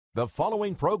The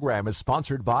following program is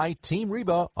sponsored by Team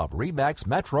Reba of Remax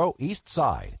Metro East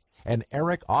Side and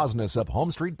Eric Osnes of Home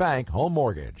Street Bank Home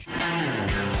Mortgage.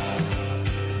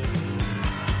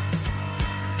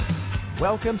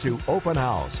 Welcome to Open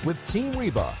House with Team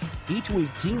Reba. Each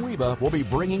week, Team Reba will be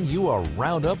bringing you a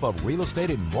roundup of real estate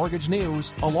and mortgage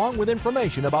news, along with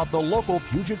information about the local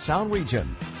Puget Sound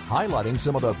region, highlighting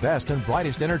some of the best and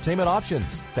brightest entertainment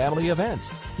options, family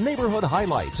events, neighborhood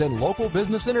highlights, and local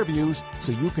business interviews,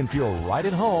 so you can feel right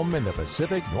at home in the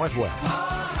Pacific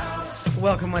Northwest.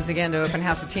 Welcome once again to Open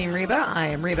House with Team Reba. I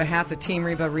am Reba Haas at Team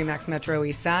Reba Remax Metro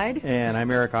East Side. And I'm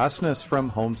Eric Osnes from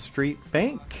Home Street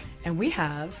Bank. And we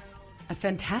have a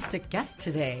fantastic guest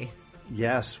today.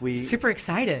 Yes, we super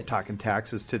excited. Talking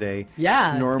taxes today.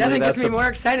 Yeah, normally nothing gets me more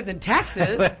excited than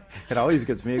taxes. It always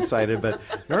gets me excited, but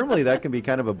normally that can be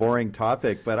kind of a boring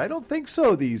topic, but I don't think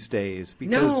so these days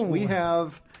because we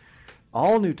have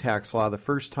all new tax law the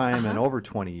first time in over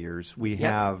 20 years. We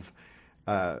have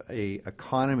a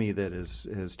economy that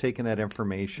has taken that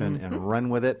information and run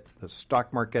with it, the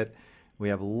stock market. We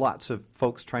have lots of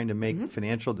folks trying to make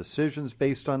financial decisions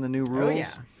based on the new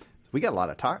rules. Oh, yeah. We got a lot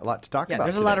to talk about. Yeah,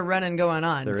 there's today. A lot of running going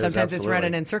on. There sometimes is, it's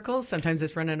running in circles. Sometimes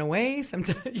it's running away.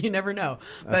 Sometimes you never know.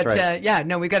 That's but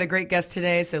right. we've got a great guest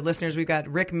today. So listeners, we've got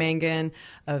Rick Mangan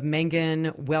of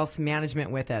Mangan Wealth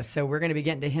Management with us. So we're going to be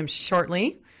getting to him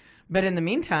shortly. But in the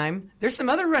meantime, there's some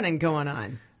other running going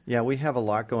on. Yeah, we have a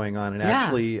lot going on. And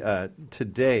actually,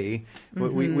 today,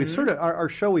 we sort of, our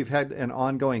show, we've had an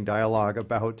ongoing dialogue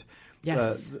about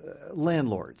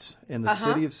landlords in the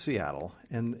city of Seattle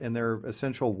and their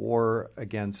essential war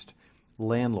against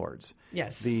landlords.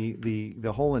 Yes. The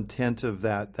whole intent of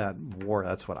that war,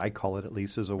 that's what I call it at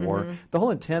least, is a war. The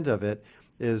whole intent of it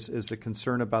is a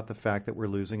concern about the fact that we're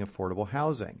losing affordable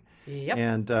housing. Yep.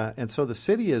 And so the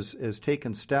city has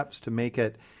taken steps to make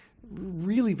it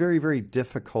really very, very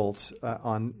difficult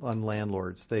on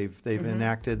landlords. They've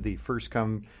enacted the first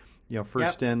come,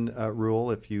 first in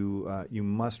rule. If you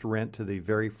must rent to the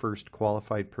very first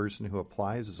qualified person who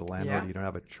applies as a landlord. You don't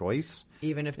have a choice.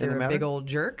 Even if they're a big old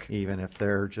jerk. Even if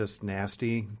they're just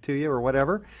nasty to you or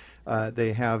whatever.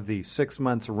 They have the 6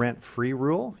 months rent-free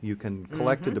rule. You can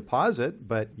collect a deposit,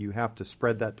 but you have to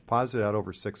spread that deposit out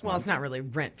over 6 months. Well, it's not really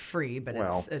rent-free, but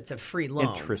it's a free loan.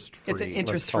 Interest-free. It's an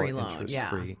interest-free loan.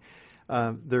 Interest-free.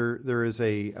 There is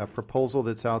a proposal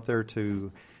that's out there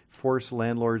to force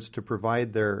landlords to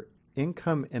provide their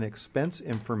income and expense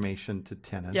information to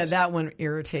tenants. Yeah, that one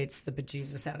irritates the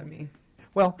bejesus out of me.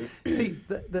 Well, see,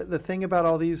 the thing about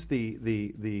all these,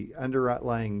 the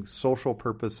underlying social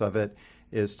purpose of it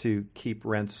is to keep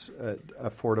rents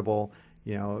affordable,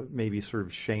 maybe sort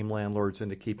of shame landlords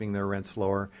into keeping their rents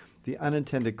lower. The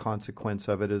unintended consequence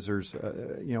of it is there's,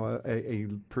 a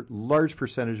large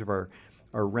percentage of our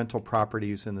rental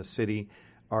properties in the city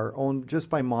are owned just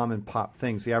by mom and pop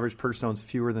things. The average person owns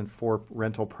fewer than 4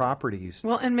 rental properties.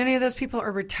 Well, and many of those people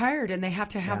are retired and they have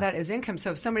to have that as income.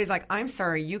 So if somebody's like, I'm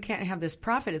sorry, you can't have this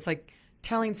profit, it's like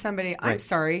telling somebody, I'm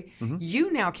sorry,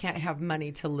 you now can't have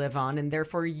money to live on, and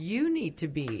therefore you need to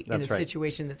be in a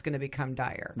situation that's going to become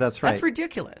dire. That's right. That's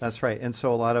ridiculous. That's right. And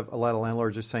so a lot of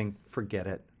landlords are saying, forget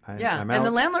it. I'm out. And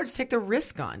the landlords take the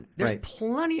risk on. There's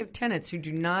plenty of tenants who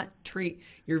do not treat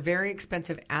your very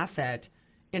expensive asset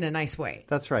in a nice way.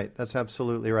 That's right. That's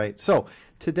absolutely right. So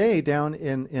today down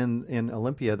in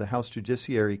Olympia, the House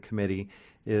Judiciary Committee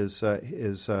is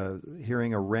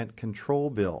hearing a rent control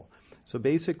bill. So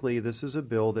basically, this is a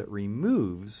bill that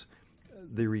removes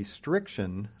the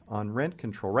restriction on rent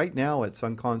control. Right now, it's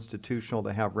unconstitutional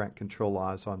to have rent control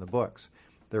laws on the books.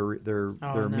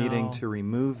 They're meeting to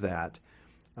remove that,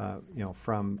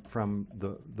 from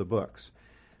the books.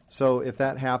 So if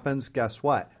that happens, guess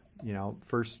what?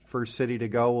 First city to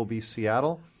go will be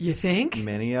Seattle. You think?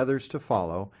 Many others to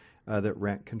follow, that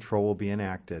rent control will be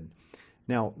enacted.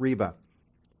 Now, Reba,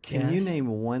 can you name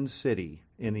one city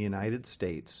in the United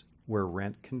States where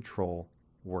rent control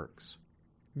works?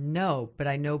 No, but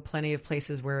I know plenty of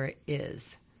places where it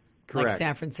is. Correct. Like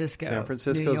San Francisco. San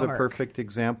Francisco is a perfect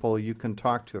example. You can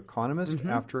talk to economist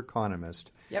after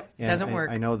economist. Yep, it doesn't work.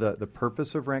 I know the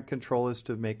purpose of rent control is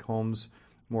to make homes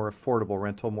more affordable,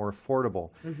 rental more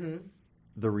affordable.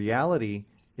 The reality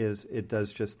is it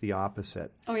does just the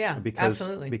opposite. Oh, yeah,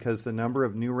 absolutely. Because the number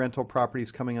of new rental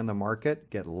properties coming on the market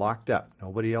get locked up.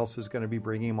 Nobody else is going to be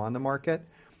bringing them on the market.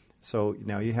 So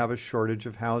now you have a shortage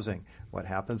of housing. What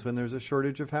happens when there's a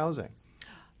shortage of housing?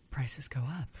 Prices go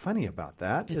up. Funny about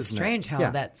that, It's isn't strange it?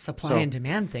 how that supply and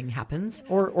demand thing happens.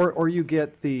 Or you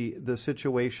get the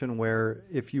situation where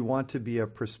if you want to be a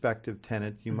prospective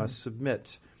tenant, you must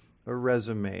submit a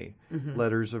resume,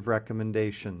 letters of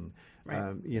recommendation, Right.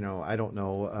 I don't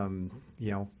know,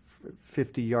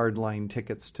 50-yard line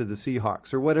tickets to the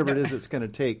Seahawks or whatever it is it's going to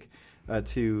take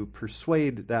to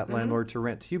persuade that landlord to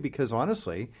rent to you. Because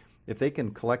honestly, if they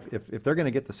can collect, if they're going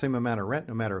to get the same amount of rent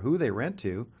no matter who they rent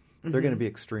to, they're going to be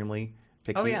extremely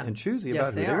picky and choosy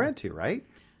about who they rent to, right?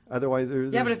 Otherwise,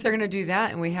 but if they're going to do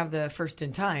that and we have the first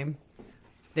in time,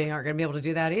 they aren't going to be able to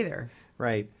do that either.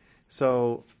 Right.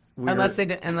 So unless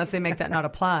they make that not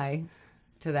apply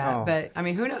to that. But I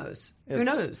mean, who knows? Who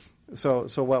knows? So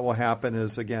what will happen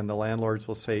is, again, the landlords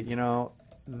will say,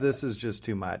 this is just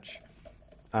too much.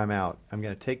 I'm out. I'm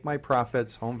going to take my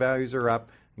profits. Home values are up.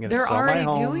 I'm going to sell my home. They're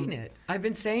already doing it. I've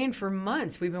been saying for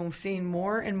months, we've been seeing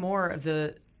more and more of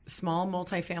the small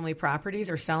multifamily properties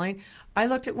are selling. I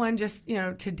looked at one just,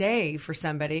 today for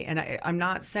somebody, and I'm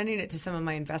not sending it to some of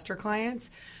my investor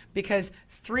clients because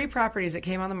 3 properties that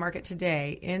came on the market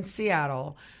today in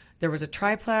Seattle, there was a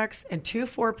triplex and 2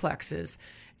 fourplexes.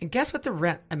 And guess what the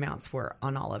rent amounts were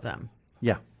on all of them?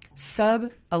 Yeah.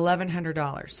 Sub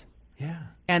 $1,100. Yeah.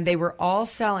 And they were all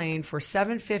selling for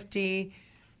 $750,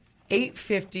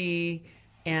 $850,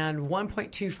 and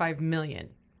 $1.25 million.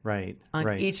 Right.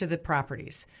 On each of the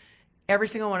properties. Every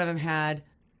single one of them had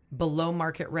below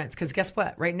market rents. Because guess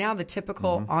what? Right now, the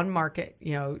typical on market,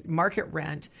 market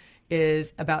rent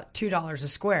is about $2 a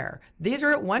square. These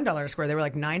are at $1 a square. They were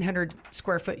like 900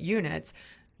 square foot units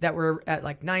that were at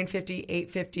like $950,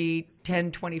 $850,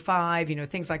 $1025,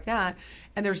 things like that.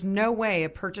 And there's no way a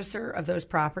purchaser of those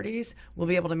properties will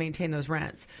be able to maintain those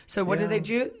rents. So what do they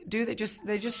do? They just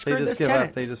screw those give tenants.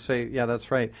 Up. They just say, yeah,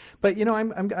 that's right. But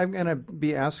I'm going to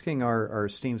be asking our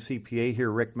esteemed CPA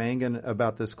here, Rick Mangan,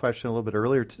 about this question a little bit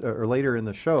earlier or later in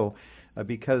the show,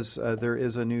 because there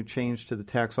is a new change to the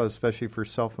tax laws, especially for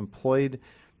self-employed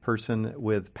person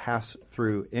with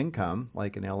pass-through income,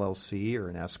 like an LLC or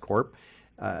an S corp.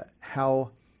 How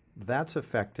that's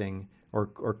affecting or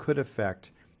could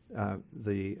affect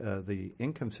the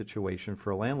income situation for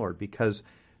a landlord, because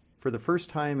for the first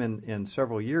time in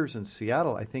several years in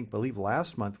Seattle, believe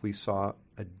last month we saw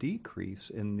a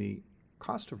decrease in the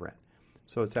cost of rent.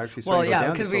 So it's actually starting to go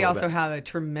down because we also have a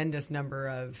tremendous number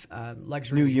of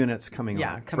luxury new units coming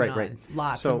on. Coming on. Right.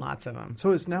 Lots and lots of them. So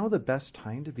is now the best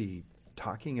time to be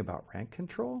talking about rent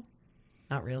control?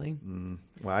 Not really.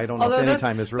 Well, I don't know if any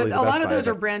time is really the best time. A lot of those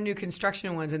are brand new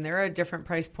construction ones, and they're at different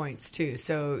price points too.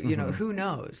 So, who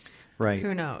knows? Right.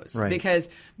 Who knows? Right. Because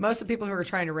most of the people who are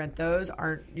trying to rent those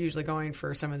aren't usually going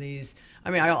for some of these. I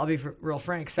mean, I'll be real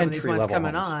frank. Some of these ones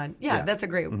coming on. Yeah, that's a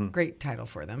great title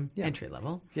for them. Yeah. Entry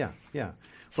level. Yeah.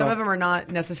 Some of them are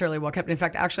not necessarily well kept. In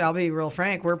fact, actually, I'll be real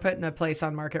frank. We're putting a place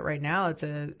on market right now. It's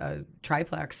a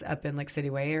triplex up in Lake City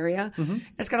Way area.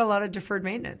 It's got a lot of deferred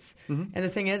maintenance. And the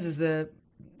thing is the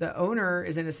owner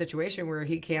is in a situation where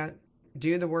he can't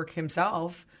do the work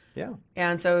himself. Yeah.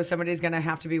 And so somebody's going to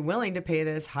have to be willing to pay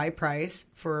this high price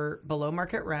for below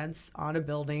market rents on a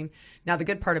building. Now, the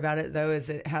good part about it, though, is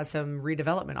it has some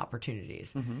redevelopment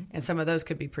opportunities. And some of those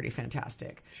could be pretty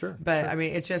fantastic. Sure. But, I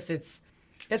mean, it's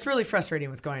really frustrating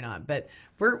what's going on. But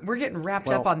we're getting wrapped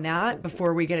up on that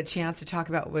before we get a chance to talk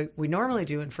about what we normally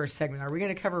do in first segment. Are we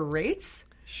going to cover rates?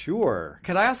 Sure.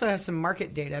 Because I also have some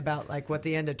market data about what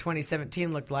the end of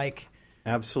 2017 looked like.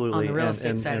 Absolutely. On the real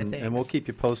estate side of things. And we'll keep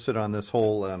you posted on this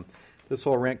whole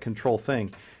rent control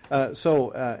thing.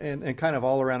 And kind of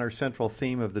all around our central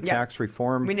theme of the tax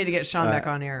reform. We need to get Sean back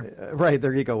on air. Right,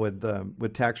 there you go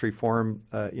with tax reform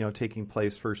taking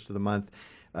place first of the month.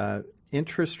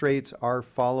 Interest rates are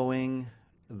following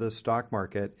the stock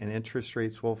market, and interest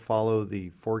rates will follow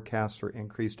the forecast for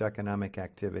increased economic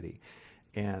activity.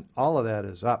 And all of that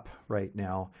is up right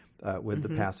now with the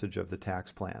passage of the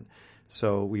tax plan.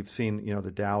 So we've seen,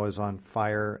 the Dow is on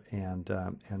fire, and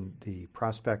the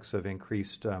prospects of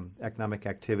increased economic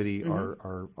activity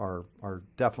are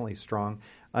definitely strong.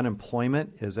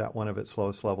 Unemployment is at one of its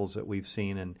lowest levels that we've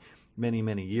seen in many,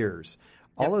 many years.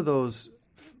 All of those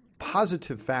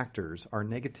positive factors are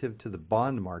negative to the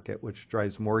bond market, which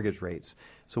drives mortgage rates.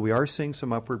 So we are seeing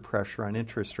some upward pressure on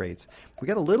interest rates. We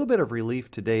got a little bit of relief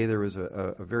today. There was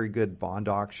a very good bond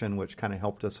auction, which kind of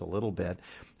helped us a little bit.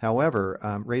 However,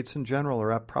 rates in general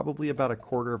are up probably about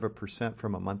 0.25%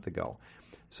 from a month ago.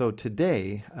 So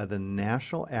today, the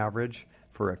national average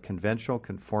for a conventional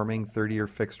conforming 30-year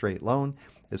fixed rate loan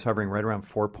is hovering right around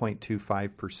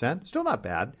 4.25%. Still not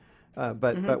bad.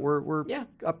 But we're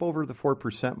up over the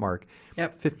 4% mark.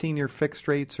 Yep. 15-year fixed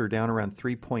rates are down around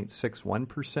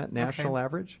 3.61% national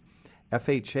average.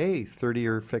 FHA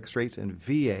 30-year fixed rates and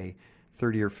VA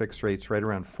 30-year fixed rates right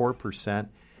around 4%,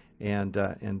 and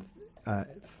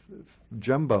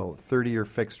jumbo 30-year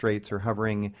fixed rates are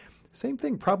hovering Same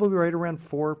thing, probably right around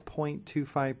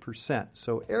 4.25%.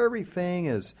 So everything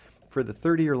is, for the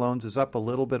 30-year loans, is up a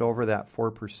little bit over that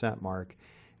 4% mark.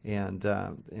 And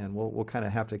we'll kind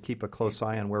of have to keep a close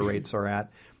eye on where rates are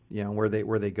at, where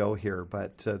they go here.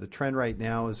 But the trend right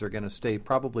now is they're going to stay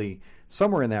probably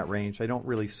somewhere in that range. I don't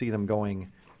really see them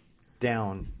going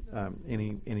down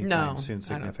anytime soon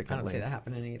significantly. I don't see that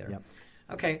happening either. Yep.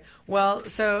 Okay. Well,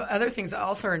 so other things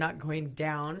also are not going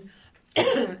down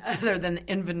other than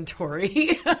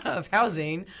inventory of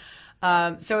housing.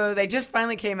 So they just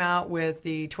finally came out with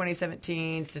the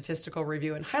 2017 Statistical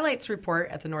Review and Highlights Report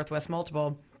at the Northwest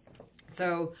Multiple.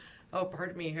 So,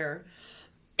 pardon me here.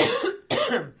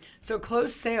 So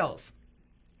closed sales.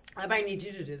 I might need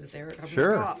you to do this, Eric.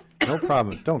 Sure. No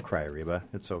problem. Don't cry, Reba.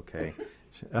 It's okay.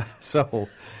 So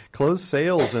closed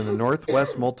sales in the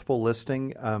Northwest Multiple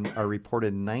listing are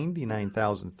reported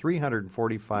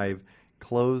 99,345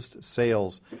 closed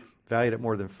sales, valued at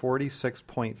more than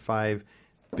 $46.5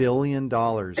 billion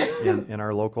in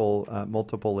our local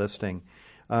multiple listing.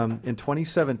 In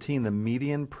 2017, the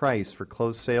median price for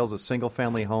closed sales of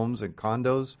single-family homes and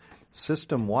condos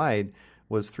system-wide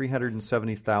was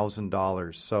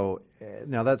 $370,000. So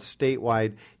now that's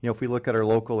statewide. If we look at our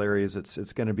local areas,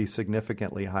 it's going to be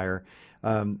significantly higher.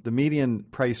 The median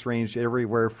price ranged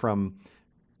everywhere from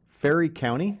Ferry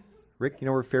County. Rick, you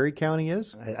know where Ferry County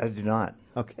is? I do not.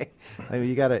 Okay,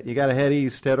 you got to head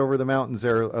east, head over the mountains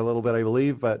there a little bit, I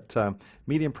believe. But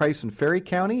median price in Ferry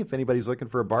County, if anybody's looking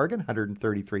for a bargain,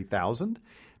 $133,000.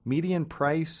 Median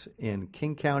price in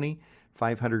King County,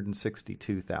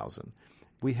 $562,000.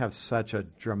 We have such a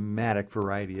dramatic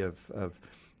variety of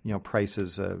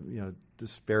prices,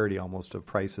 disparity almost of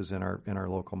prices in our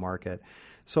local market.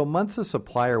 So months of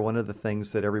supply are one of the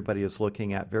things that everybody is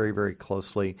looking at very, very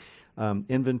closely.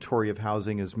 Inventory of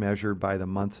housing is measured by the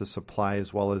months of supply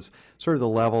as well as sort of the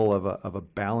level of a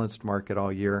balanced market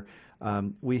all year.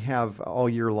 We have all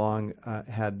year long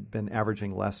had been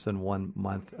averaging less than 1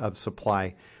 month of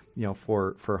supply,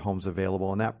 for homes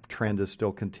available, and that trend is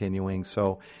still continuing.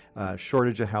 So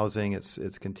shortage of housing,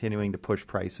 it's continuing to push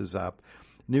prices up.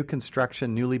 New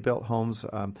construction, newly built homes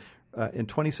in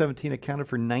 2017 accounted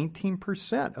for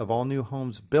 19% of all new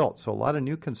homes built. So a lot of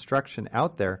new construction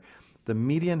out there. The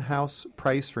median house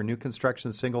price for new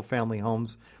construction single-family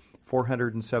homes,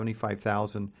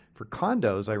 $475,000. For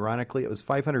condos, ironically, it was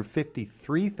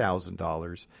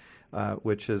 $553,000,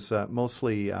 which is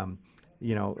mostly, a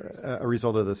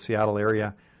result of the Seattle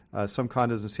area. Some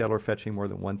condos in Seattle are fetching more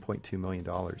than $1.2 million.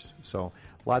 So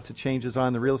lots of changes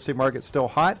on the real estate market, still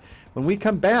hot. When we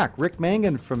come back, Rick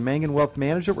Mangan from Mangan Wealth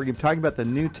Management. We're going to be talking about the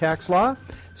new tax law.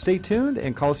 Stay tuned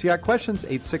and call us if you got questions,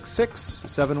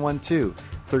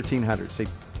 866-712-1300.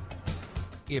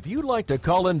 If you'd like to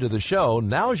call into the show,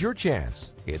 now's your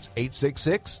chance. It's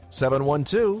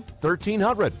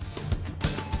 866-712-1300.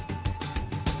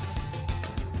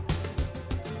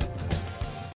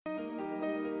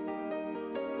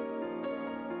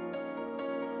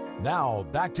 Now,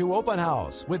 back to Open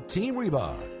House with Team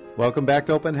Reba. Welcome back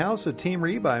to Open House with Team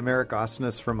Reba. I'm Eric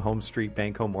Osnes from Home Street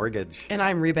Banco Mortgage. And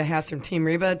I'm Reba Haas from Team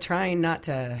Reba, trying not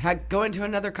to go into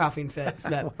another coughing fit.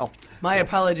 But my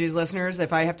apologies, listeners,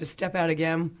 if I have to step out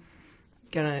again.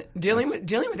 Dealing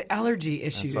with allergy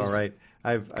issues. That's all right.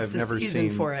 I've never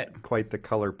seen for it. Quite the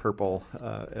color purple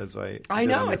as I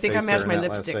know. I think I matched my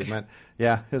lipstick.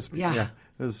 Yeah, it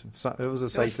was a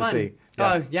sight to see.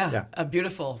 Yeah. Oh yeah, a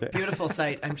beautiful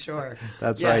sight, I'm sure.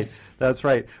 That's right. That's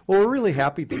right. Well, we're really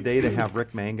happy today to have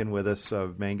Rick Mangan with us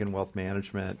of Mangan Wealth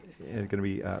Management. It's going to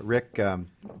be Rick.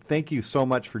 Thank you so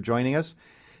much for joining us.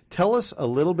 Tell us a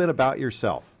little bit about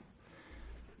yourself.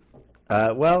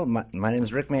 Well, my name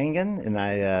is Rick Mangan, and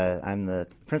I'm the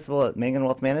principal at Mangan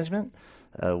Wealth Management.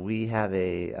 We have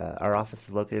our office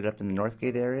is located up in the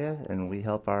Northgate area, and we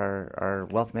help our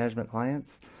wealth management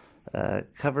clients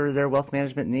cover their wealth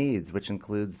management needs, which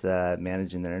includes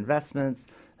managing their investments,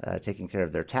 taking care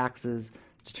of their taxes,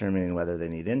 determining whether they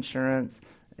need insurance,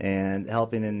 and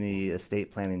helping in the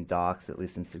estate planning docs, at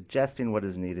least in suggesting what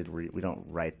is needed. We don't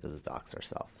write those docs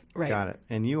ourselves. Right. Got it.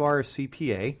 And you are a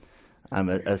CPA. I'm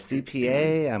a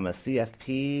CPA, I'm a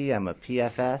CFP, I'm a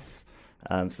PFS.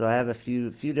 So I have a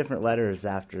few different letters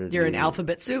after. You're an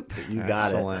alphabet soup. You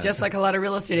got Excellent. it. Just like a lot of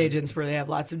real estate agents where they have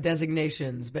lots of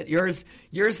designations. But yours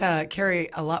carry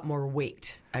a lot more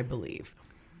weight, I believe.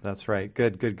 That's right.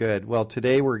 Good. Well,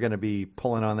 today we're going to be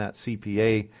pulling on that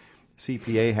CPA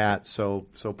hat, so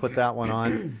put that one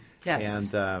on.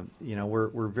 Yes. And,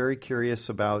 we're very curious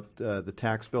about the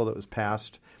tax bill that was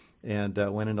passed and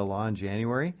went into law in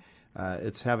January.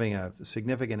 It's having a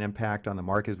significant impact on the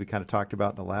market, as we kind of talked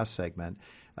about in the last segment.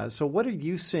 So what are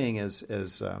you seeing as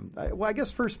well, I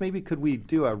guess first maybe could we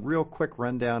do a real quick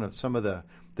rundown of some of the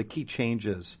key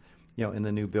changes, in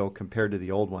the new bill compared to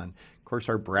the old one? Of course,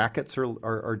 our brackets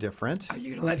are different. Are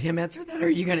you going to let him answer that, or are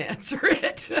you going to answer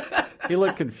it? He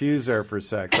looked confused there for a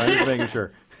sec. So I'm just making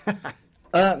sure.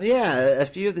 A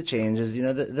few of the changes.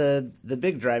 The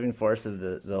big driving force of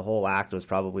the whole act was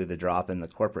probably the drop in the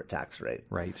corporate tax rate.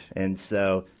 Right. And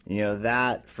so,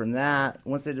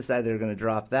 once they decided they were going to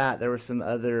drop that, there were some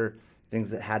other things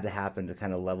that had to happen to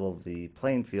kind of level the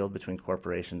playing field between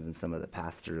corporations and some of the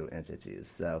pass-through entities.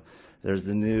 So there's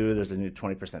a new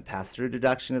 20% pass-through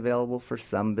deduction available for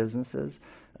some businesses.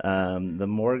 The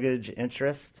mortgage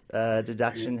interest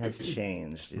deduction has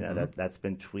changed. That's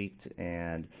been tweaked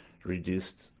and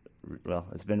reduced. Well,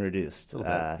 it's been reduced. A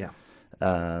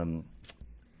little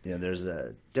bit, There's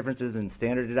differences in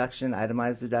standard deduction,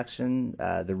 itemized deduction,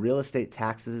 the real estate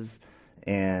taxes,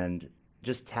 and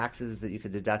just taxes that you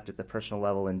could deduct at the personal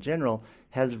level in general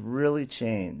has really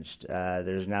changed.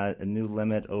 There's now a new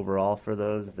limit overall for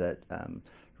those that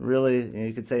really,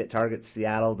 you could say it targets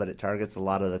Seattle, but it targets a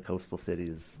lot of the coastal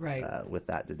cities with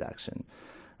that deduction.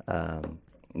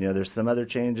 There's some other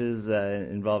changes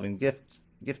involving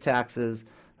gift taxes,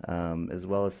 as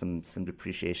well as some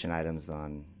depreciation items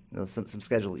on some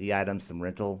Schedule E items, some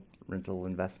rental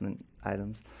investment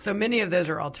items. So many of those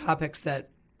are all topics that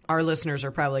our listeners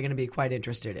are probably going to be quite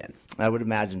interested in. I would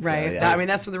imagine right? so, yeah. I mean,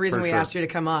 that's the reason we asked you to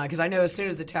come on, because I know as soon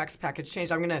as the tax package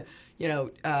changed, I'm going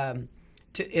to,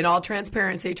 in all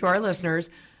transparency to our listeners,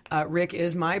 Rick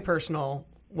is my personal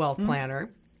wealth planner.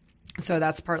 So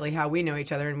that's partly how we know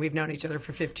each other, and we've known each other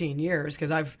for 15 years,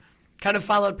 because I've kind of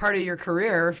followed part of your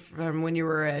career from when you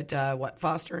were at,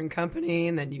 Foster and Company,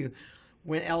 and then you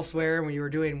went elsewhere when you were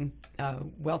doing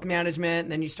wealth management,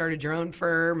 and then you started your own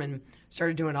firm and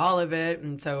started doing all of it.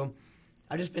 And so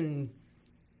I've just been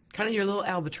kind of your little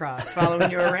albatross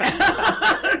following you around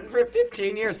for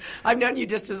 15 years. I've known you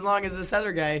just as long as this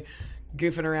other guy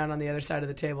goofing around on the other side of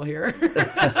the table here.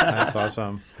 That's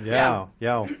awesome. Yeah.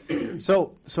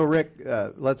 So Rick,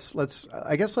 let's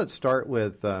start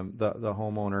with the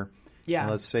homeowner. Yeah.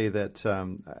 And let's say that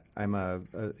I'm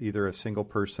either a single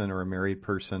person or a married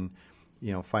person,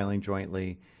 filing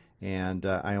jointly, and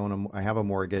I have a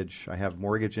mortgage. I have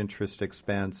mortgage interest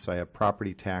expense. I have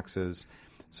property taxes.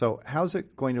 So how's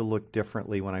it going to look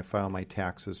differently when I file my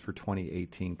taxes for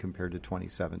 2018 compared to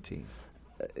 2017?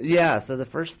 Yeah. So the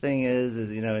first thing is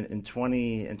in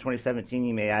 2017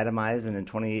 you may itemize, and in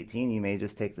 2018 you may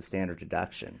just take the standard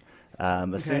deduction.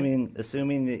 Assuming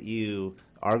that you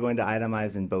are going to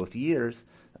itemize in both years,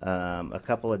 a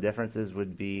couple of differences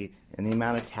would be in the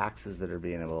amount of taxes that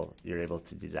you're able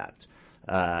to deduct.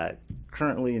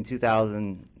 Currently in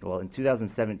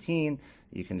 2017,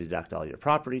 you can deduct all your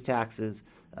property taxes.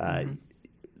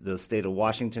 The state of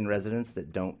Washington residents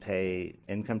that don't pay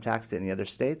income tax to any other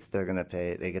states,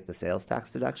 they get the sales tax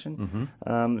deduction,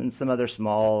 and some other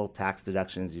small tax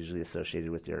deductions usually associated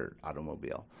with your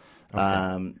automobile.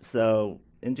 Okay. So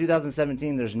in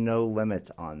 2017, there's no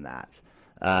limit on that.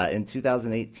 In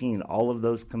 2018, all of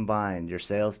those combined, your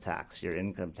sales tax, your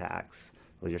income tax,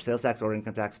 your sales tax or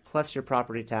income tax, plus your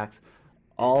property tax,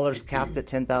 all are capped at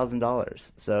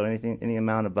 $10,000. So any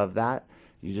amount above that,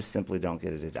 you just simply don't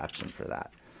get a deduction for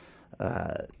that.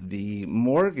 The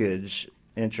mortgage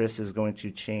interest is going to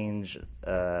change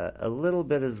a little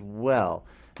bit as well.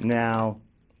 Now,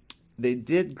 they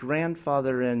did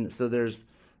grandfather in, so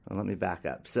let me back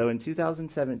up. So in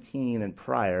 2017 and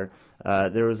prior,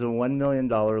 there was a $1 million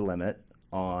limit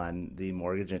on the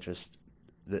mortgage interest,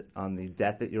 on the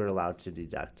debt that you were allowed to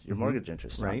deduct your mortgage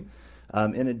interest on. Right.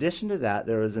 In addition to that,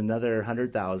 there was another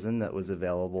 $100,000 that was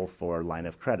available for line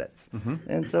of credits.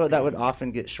 And so that would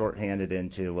often get shorthanded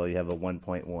into, well, you have a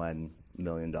 $1.1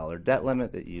 million debt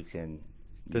limit that you can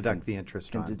deduct the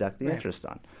interest on. Deduct the interest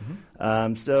on.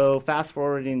 So fast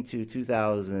forwarding to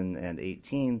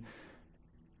 2018,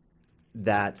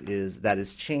 that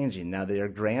is changing. Now they are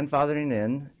grandfathering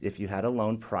in, if you had a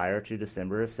loan prior to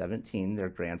December of 17, they're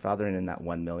grandfathering in that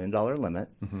 $1 million limit.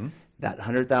 That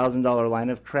 $100,000 line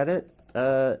of credit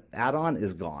add-on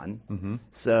is gone.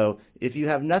 So if you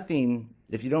have nothing,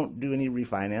 if you don't do any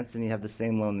refinance and you have the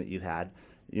same loan that you had,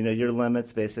 your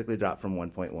limits basically drop from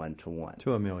 1.1 to 1. To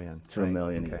 $1 million. To $1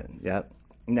 million even. Yep.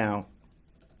 Now,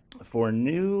 for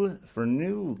new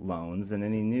loans and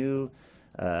any new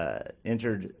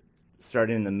entered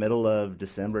starting in the middle of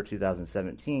December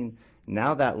 2017,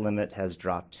 now that limit has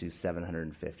dropped to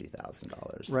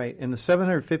 $750,000. Right, and the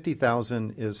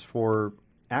 $750,000 is for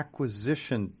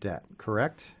acquisition debt,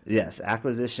 correct? Yes,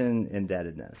 acquisition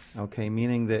indebtedness. Okay,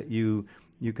 meaning that you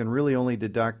can really only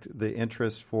deduct the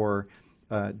interest for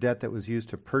debt that was used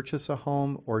to purchase a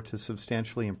home or to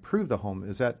substantially improve the home.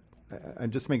 Is that?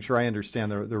 Just make sure I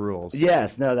understand the rules.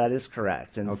 Yes, no, that is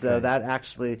correct. And so Okay. that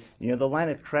actually, the line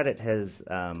of credit has,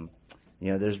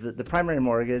 there's the primary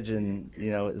mortgage, and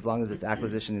as long as it's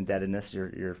acquisition indebtedness,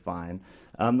 you're fine.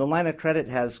 The line of credit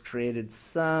has created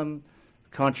some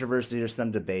controversy or some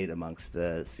debate amongst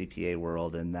the CPA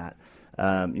world in that.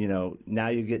 Now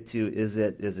you get to is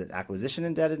it acquisition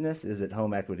indebtedness? Is it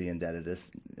home equity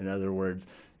indebtedness? In other words,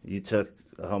 you took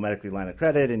a home equity line of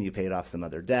credit and you paid off some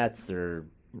other debts or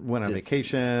Went on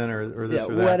vacation or this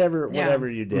or that. whatever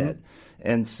you did.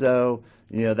 And so,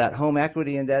 that home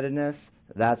equity indebtedness,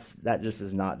 that just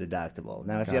is not deductible.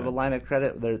 Now, if you have a line of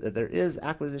credit, there is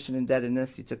acquisition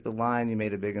indebtedness. You took the line, you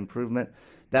made a big improvement.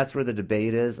 That's where the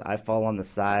debate is. I fall on the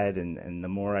side, and the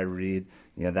more I read,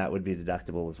 that would be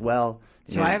deductible as well.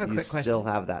 So I have a quick You question. still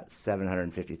have that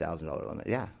 $750,000 limit.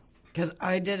 Yeah. Because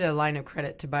I did a line of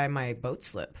credit to buy my boat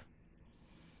slip.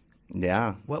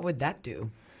 Yeah. What would that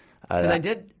do? Because I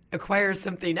did acquire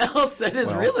something else that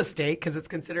is real estate because it's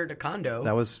considered a condo.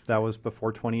 That was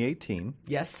before 2018.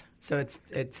 Yes. So it's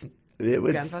It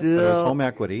would Grandpa? But it was still. home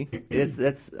equity.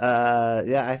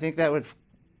 I think that would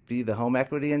be the home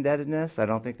equity indebtedness. I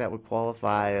don't think that would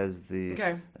qualify as the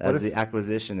Okay. the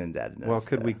acquisition indebtedness. Well,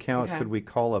 could we count? Okay. Could we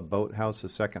call a boathouse a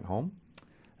second home?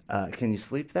 Can you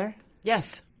sleep there?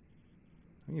 yes.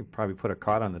 You probably put a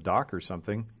cot on the dock or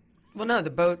something. Well, no, the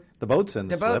boat The boat's in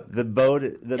the, The boat- slip. The boat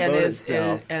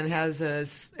itself. and has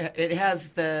it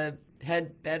has the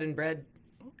head bed and bread.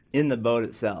 In the boat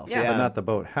itself. Yeah. But not the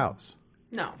boathouse.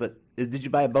 No, But did you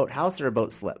buy a boat house or a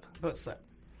boat slip? boat slip.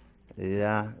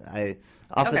 Yeah,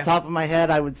 off the Okay. top of my head,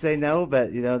 I would say no,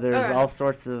 but there's Okay. all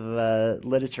sorts of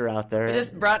literature out there. It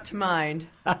just brought to mind.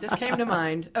 Just came to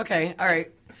mind. Okay, all right.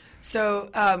 So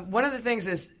one of the things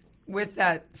is with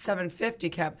that 750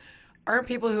 cap, aren't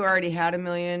people who already had $1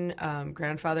 million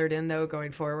grandfathered in though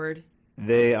going forward?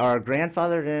 They are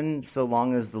grandfathered in so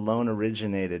long as the loan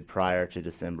originated prior to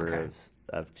December Okay.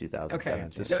 of 2017. Okay.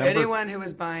 December So anyone who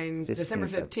was buying 15th. December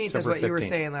 15th is December what you were 15th.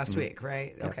 saying last week,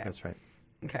 right? Yeah, Okay. that's right.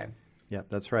 Okay. Yeah,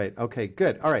 that's right. Okay,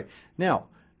 good. All right. Now,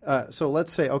 so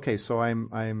let's say, okay, so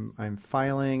I'm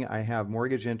filing. I have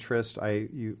mortgage interest.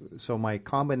 So my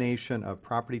combination of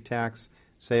property tax,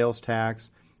 sales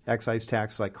tax, excise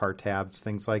tax like car tabs,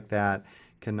 things like that,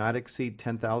 cannot exceed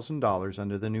 $10,000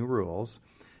 under the new rules.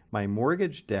 My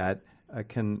mortgage debt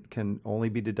can only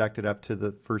be deducted up to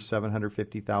the first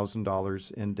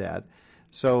 $750,000 in debt.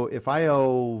 So if I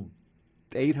owe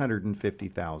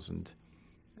 $850,000.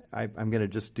 I'm going to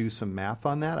just do some math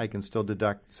on that. I can still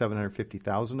deduct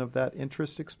 $750,000 of that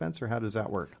interest expense, or how does that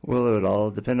work? Well, it would all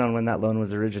depend on when that loan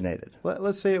was originated.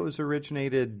 Let's say it was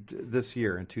originated this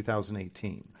year in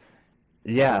 2018.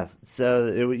 Yeah, so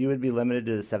you would be limited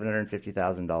to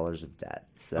 $750,000 of debt.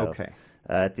 So Okay.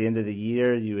 At the end of the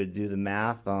year, you would do the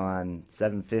math on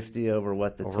 $750 over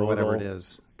what the Over total whatever it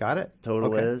is. Got it?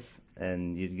 total Okay. is,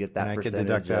 and you'd get that And I could percentage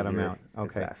deduct that of your- amount.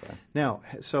 Okay. Exactly. Now,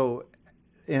 so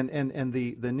and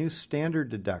the new standard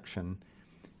deduction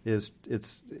is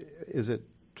it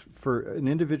for an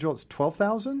individual? It's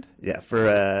 $12,000. Yeah, for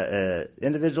a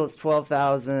individual, it's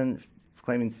 $12,000.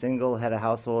 Claiming single head of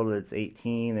household, it's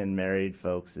 $18,000, and married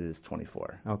folks is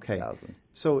 $24,000. Okay.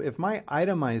 So if my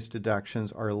itemized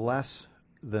deductions are less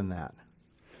than that,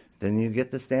 Then you get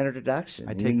the standard deduction.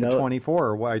 I take the 24,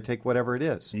 or I take whatever it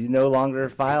is, You no longer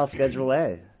file Schedule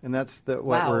A. and that's what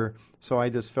Wow. we're. So I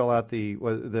just fill out the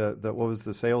what was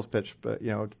the sales pitch? But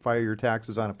file your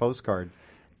taxes on a postcard.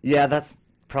 Yeah, that's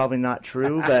probably not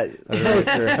true, but A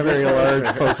very large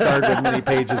postcard with many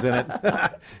pages in it.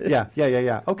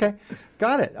 Yeah. Okay,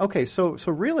 got it. Okay, so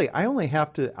really, I only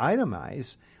have to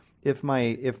itemize if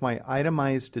my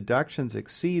itemized deductions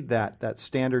exceed that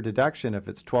standard deduction. If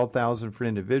it's $12,000 for an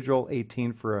individual,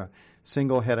 $18,000 for a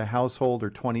single head of household, or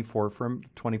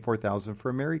 $24,000 for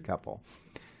a married couple.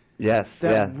 yes,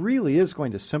 That really is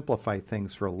going to simplify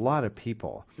things for a lot of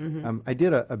people. I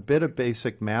did a bit of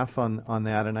basic math on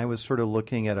that, and I was sort of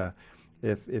looking at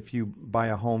if you buy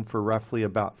a home for roughly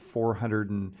about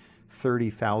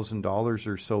 $430,000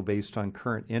 or so based on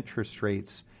current interest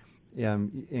rates,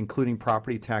 including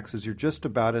property taxes, you're just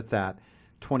about at that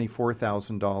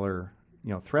 $24,000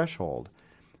 threshold.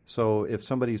 So if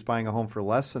somebody's buying a home for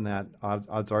less than that,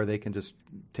 odds are they can just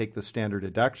take the standard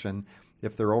deduction.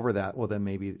 If they're over that, well, then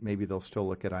maybe they'll still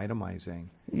look at itemizing.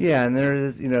 Yeah, and there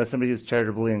is, somebody who's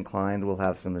charitably inclined will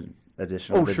have some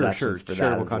additional deductions for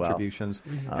charitable that as contributions.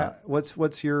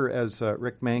 What's your, as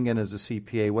Rick Mangan as a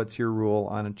CPA, what's your rule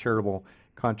on charitable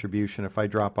contribution if I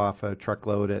drop off a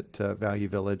truckload at Value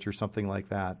Village or something like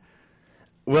that?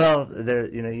 Well,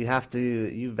 you have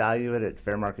to value it at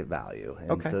fair market value,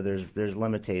 and so there's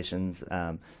limitations.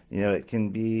 It can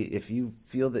be if you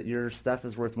feel that your stuff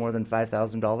is worth more than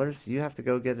 $5,000, you have to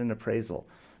go get an appraisal.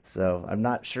 So I'm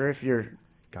not sure if you're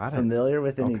familiar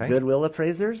with any Goodwill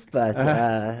appraisers, but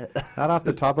not off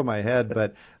the top of my head.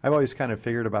 But I've always kind of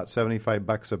figured about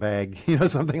 $75 a bag,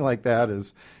 something like that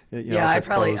is. I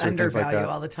probably undervalue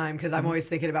all the time because I'm always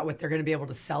thinking about what they're going to be able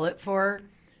to sell it for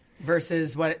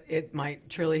versus what it might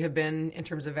truly have been in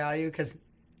terms of value. Because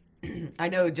I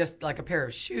know just like a pair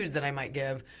of shoes that I might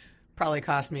give probably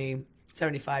cost me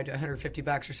 $75 to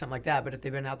 $150 or something like that. But if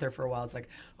they've been out there for a while, it's like,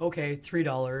 okay,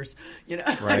 $3,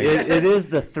 Right. it is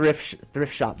the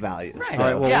thrift shop value. Right. So, All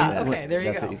right, well, okay, there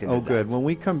you go. Good. When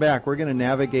we come back, we're going to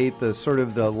navigate the sort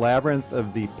of the labyrinth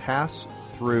of the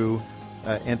pass-through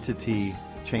entity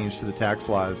change to the tax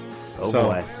laws.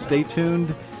 Boy. Stay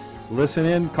tuned. Listen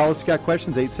in. Call us if you got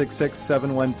questions,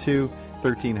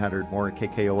 866-712-1300. More at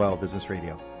KKOL Business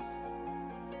Radio.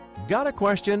 Got a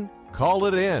question? Call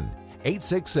it in.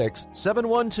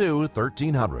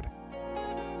 866-712-1300.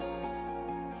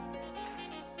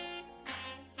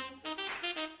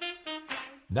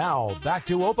 Now, back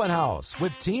to Open House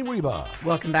with Team Reba.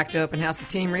 Welcome back to Open House with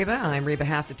Team Reba. I'm Reba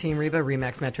Haas of Team Reba,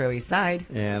 RE/MAX Metro East Side.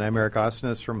 And I'm Eric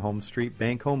Osnes from Home Street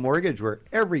Bank Home Mortgage, where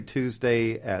every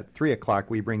Tuesday at 3 o'clock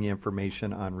we bring you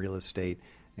information on real estate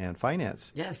and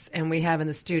finance. Yes, and we have in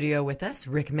the studio with us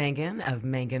Rick Mangan of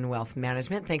Mangan Wealth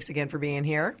Management. Thanks again for being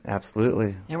here.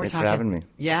 Absolutely. And Thanks for having me.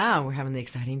 Yeah, we're having the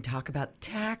exciting talk about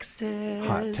taxes.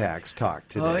 Hot tax talk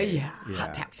today. Oh, yeah.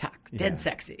 Hot tax talk. Dead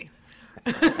sexy.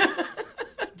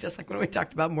 Just like when we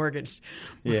talked about mortgage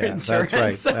insurance. That's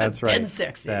right. That's right. Dead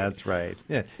sexy. That's right.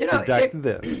 Yeah. Deduct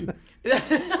this.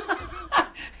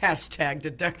 Hashtag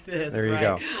deduct this. There you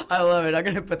go. I love it. I'm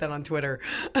going to put that on Twitter.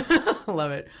 I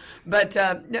love it. But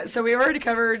so we already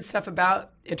covered stuff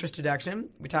about interest deduction.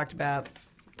 We talked about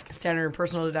standard and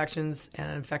personal deductions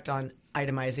and an effect on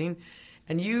itemizing.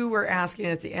 And you were asking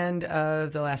at the end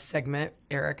of the last segment,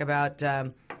 Eric, about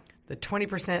the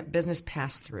 20% business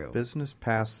pass-through. Business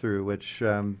pass-through, which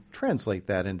translate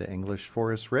that into English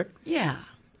for us, Rick. Yeah.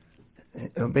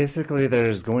 Basically,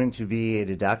 there's going to be a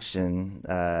deduction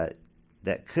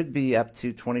that could be up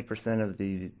to 20% of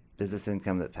the business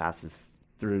income that passes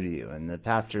through to you. And the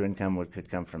pass-through income could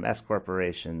come from S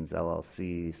corporations,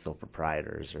 LLC, sole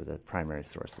proprietors, or the primary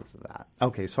sources of that.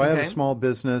 Okay, so I have a small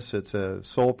business. It's a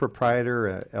sole proprietor,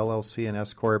 a LLC, and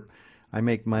S corp. I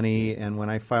make money, and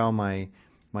when I file my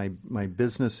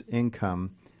business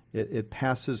income, it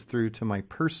passes through to my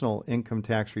personal income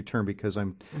tax return because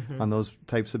I'm on those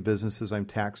types of businesses. I'm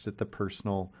taxed at the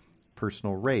personal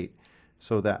rate.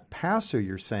 So that pass-through,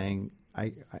 you're saying,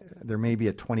 there may be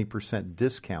a 20%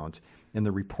 discount in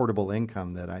the reportable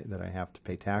income that I have to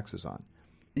pay taxes on.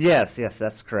 Yes,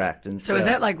 that's correct. And so is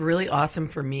that like really awesome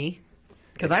for me?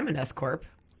 Because I'm an S corp.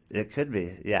 It could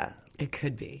be, yeah. It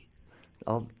could be.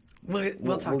 We'll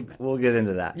talk about it. We'll get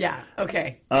into that. Yeah.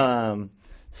 Okay.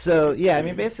 So, yeah, I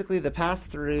mean, basically the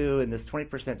pass-through and this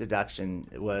 20% deduction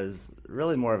was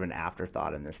really more of an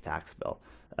afterthought in this tax bill.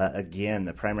 Again,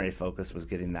 the primary focus was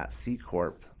getting that C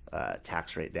Corp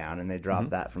tax rate down, and they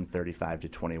dropped that from 35 to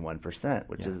 21%,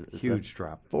 which is a huge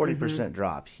drop. 40%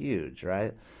 drop, huge,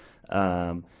 right?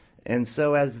 And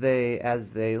so as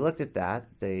they looked at that,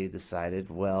 they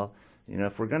decided, well,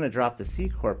 if we're going to drop the C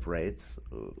Corp rates,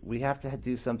 we have to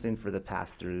do something for the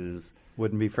pass-throughs.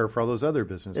 Wouldn't be fair for all those other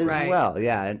businesses. Right. Well,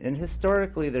 yeah. And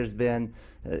historically, there's been,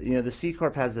 the C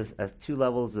Corp has two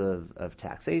levels of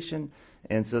taxation.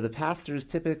 And so the pass-throughs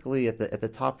typically at the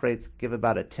top rates give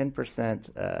about a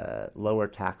 10% lower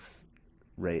tax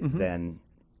rate than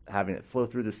having it flow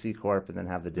through the C Corp and then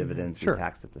have the dividends be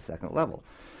taxed at the second level.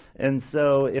 And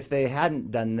so if they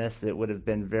hadn't done this, it would have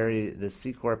been the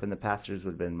C Corp and the pass-throughs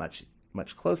would have been much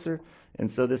closer.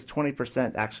 And so this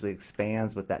 20% actually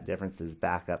expands what that difference is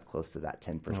back up close to that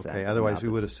 10%. Okay, otherwise we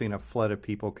would have seen a flood of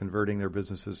people converting their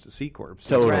businesses to C Corps.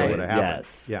 Totally. That's what would have happened.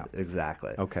 Yes. Yeah.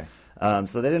 Exactly. Okay.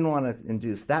 So they didn't want to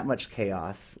induce that much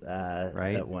chaos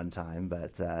at one time,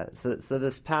 but so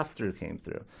this pass-through came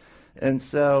through. And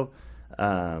so,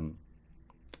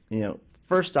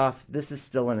 first off, this is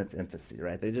still in its infancy,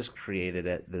 right? They just created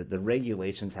it. The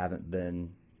regulations haven't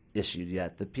been issued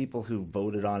yet. The people who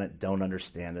voted on it don't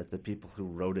understand it. The people who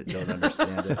wrote it don't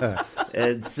understand it.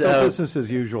 And so business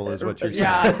as usual is what you're saying.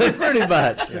 Yeah, pretty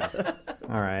much. Yeah.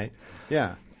 All right.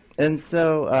 Yeah. And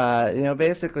so,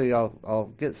 basically,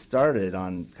 I'll get started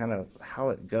on kind of how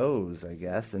it goes, I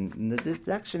guess. And the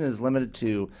deduction is limited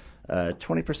to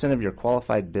 20% of your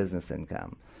qualified business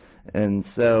income. And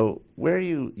so where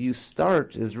you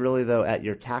start is really, though, at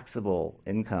your taxable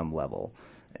income level.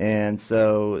 And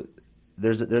so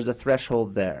there's a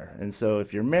threshold there. And so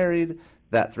if you're married,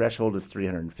 that threshold is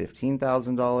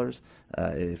 $315,000.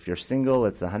 If you're single,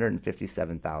 it's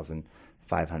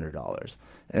 $157,500.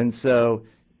 And so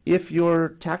if your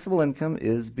taxable income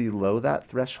is below that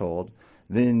threshold,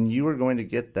 then you are going to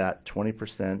get that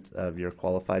 20% of your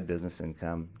qualified business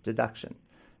income deduction.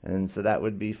 And so that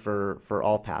would be for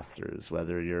all pass-throughs,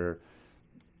 whether you're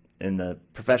in the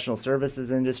professional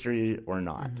services industry or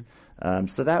not.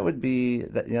 So that would be,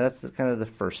 that's kind of the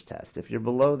first test. If you're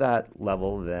below that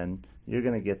level, then you're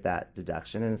going to get that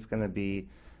deduction, and it's going to be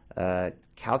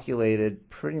calculated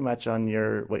pretty much on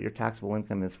what your taxable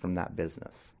income is from that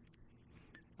business.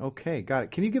 Okay, got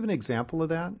it. Can you give an example of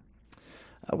that?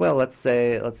 Well, let's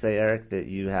say Eric, that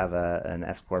you have an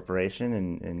S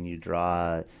corporation and you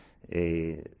draw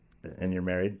and you're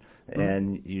married,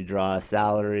 and you draw a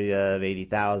salary of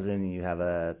 $80,000. You have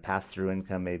a pass-through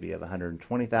income maybe of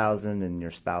 $120,000, and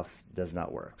your spouse does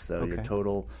not work. So your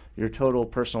total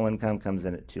personal income comes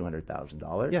in at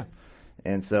 $200,000. Yeah,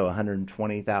 and so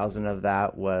 $120,000 of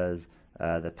that was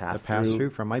the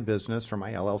pass-through from my business, from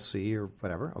my LLC or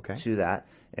whatever. Okay, to that,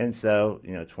 and so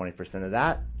 20% of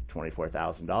that,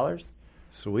 $24,000.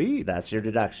 Sweet. That's your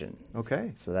deduction.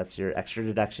 Okay. So that's your extra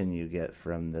deduction you get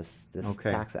from this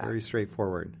tax act. Very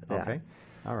straightforward. Yeah. Okay.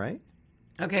 All right.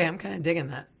 Okay, I'm kind of digging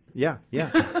that. Yeah.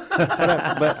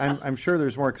 but I'm sure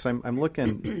there's more, because I'm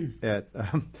looking at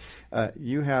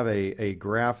you have a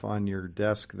graph on your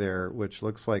desk there, which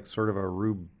looks like sort of a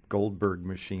Rube Goldberg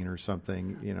machine or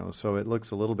something, so it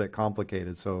looks a little bit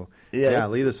complicated. So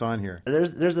lead us on here.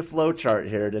 There's a flow chart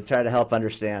here to try to help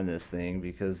understand this thing,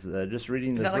 because just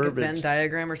reading the verbiage. Is that like a Venn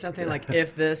diagram or something? Like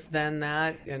if this, then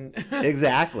that, and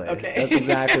exactly. Okay. That's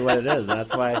exactly what it is.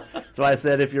 That's why I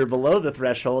said if you're below the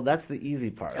threshold, that's the easy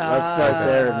part. Let's start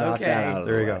there and knock that out of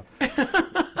the way. There you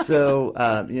go. So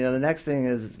the next thing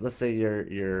is, let's say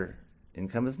your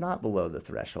income is not below the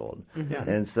threshold. Yeah.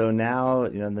 And so now,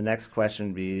 the next question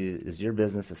would be, is your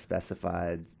business a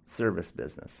specified service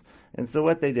business? And so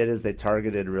what they did is they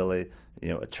targeted really,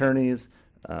 attorneys,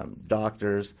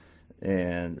 doctors,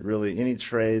 and really any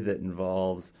trade that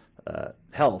involves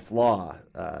health, law,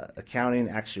 accounting,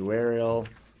 actuarial,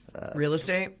 real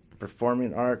estate,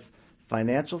 performing arts,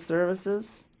 financial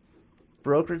services,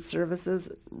 brokerage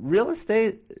services, real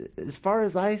estate. As far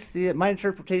as I see it, my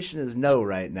interpretation is no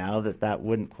right now, that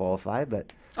wouldn't qualify.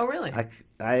 But oh really?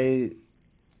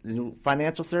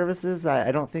 Financial services,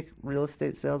 I don't think real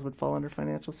estate sales would fall under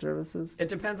financial services. It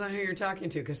depends on who you're talking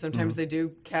to, because sometimes they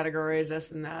do categorize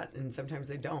this and that, and sometimes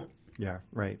they don't. Yeah,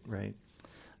 right.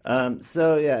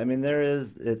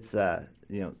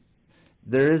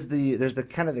 There's the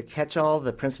kind of the catch-all.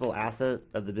 The principal asset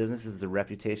of the business is the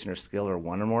reputation or skill or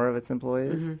one or more of its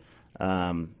employees.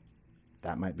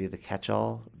 That might be the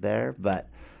catch-all there, but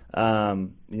as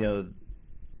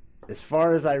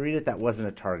far as I read it, that wasn't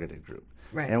a targeted group.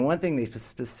 Right. And one thing they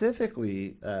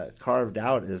specifically carved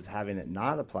out as having it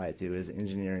not apply to is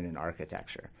engineering and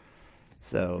architecture.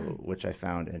 So, which I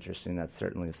found interesting. That's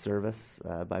certainly a service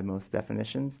by most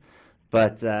definitions.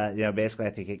 But, basically I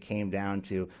think it came down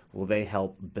to, will they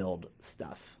help build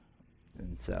stuff?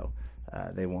 And so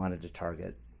they wanted to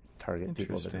target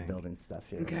people that are building stuff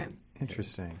here. Okay.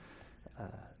 Interesting.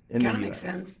 In kind the of makes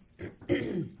US. sense.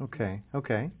 Okay.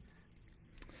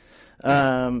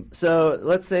 So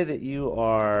let's say that you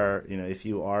are, if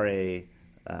you are a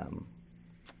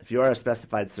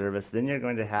specified service, then you're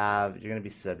going to be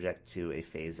subject to a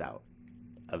phase out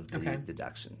of the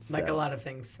deductions. Like a lot of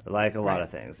things. Like a lot of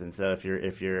things. And so if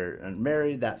you're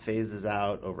married, that phases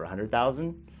out over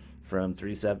 $100,000 from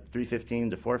 $315,000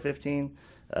 to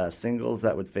 $415,000. Singles,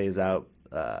 that would phase out.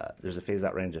 There's a phase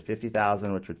out range of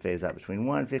 $50,000, which would phase out between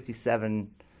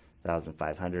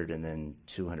 $157,500 and then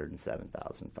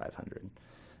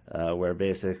 $207,500. Where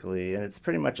basically, and it's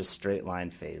pretty much a straight line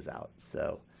phase out.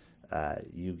 So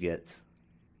you get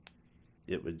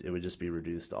it would just be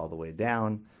reduced all the way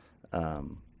down.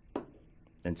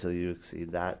 Until you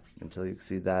exceed that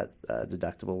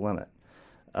deductible limit.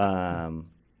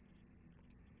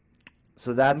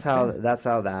 So that's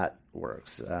how that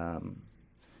works.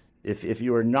 If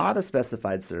you are not a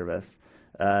specified service,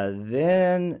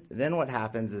 then what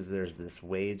happens is there's this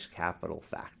wage capital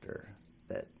factor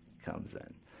that comes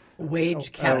in.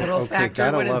 Wage capital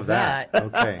factor. Gotta what love is that?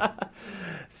 Okay.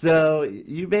 So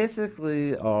you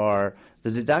basically are, the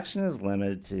deduction is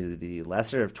limited to the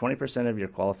lesser of 20% of your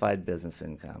qualified business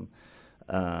income,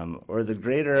 or the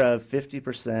greater of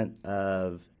 50%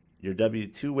 of your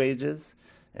W-2 wages,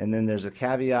 and then there's a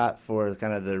caveat for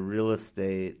kind of the real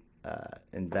estate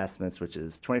investments, which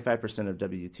is 25% of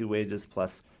W-2 wages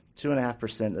plus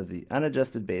 2.5% of the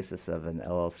unadjusted basis of an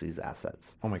LLC's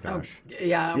assets. Oh my gosh.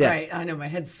 Yeah, right. I know my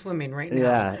head's swimming right now.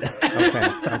 Yeah.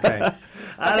 Okay.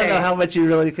 I don't know how much you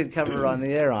really could cover on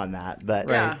the air on that, but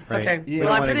Yeah. Right. Okay. We Well,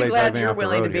 don't I'm want pretty anybody glad driving you're off the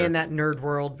willing to road be here. in that nerd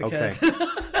world because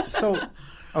So,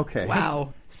 okay.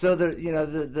 wow. So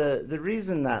the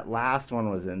reason that last one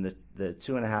was in the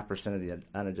 2.5% of the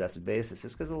unadjusted basis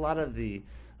is because a lot of the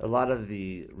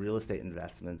real estate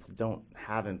investments don't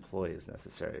have employees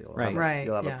necessarily.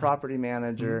 You'll have a property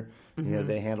manager. Mm-hmm.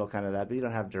 They handle kind of that, but you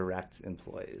don't have direct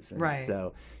employees. And Right.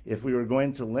 So if we were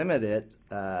going to limit it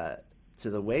to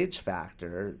the wage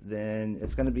factor, then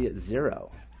it's going to be at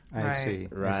zero. I Right. see.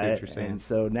 Right. I see what you're saying. And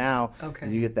so now Okay.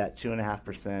 you get that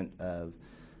 2.5% of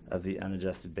the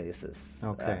unadjusted basis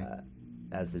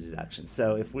as the deduction.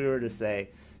 So if we were to say,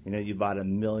 you bought $1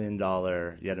 million,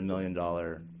 you had $1 million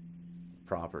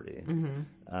property, and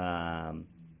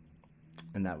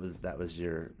that was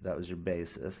your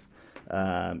basis.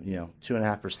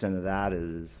 2.5% of that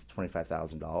is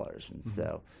 $25,000, and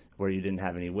so where you didn't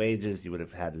have any wages, you would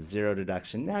have had a zero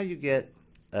deduction. Now you get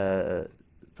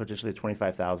potentially a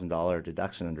 $25,000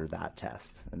 deduction under that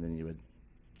test, and then you would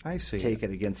I see. take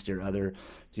it against your other.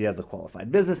 Do you have the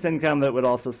qualified business income that would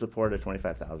also support a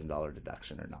 $25,000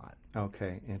 deduction or not?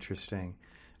 Okay, interesting.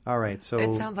 All right, so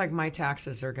It sounds like my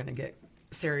taxes are going to get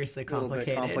seriously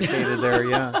complicated. A little bit complicated there,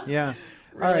 yeah.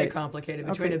 Really All right. complicated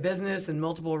between a business and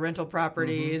multiple rental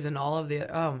properties and all of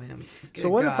the. Oh man. So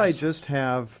what if I just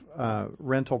have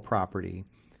rental property?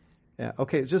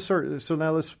 Okay, just so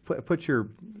now let's put your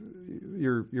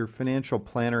financial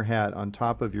planner hat on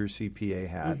top of your CPA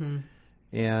hat.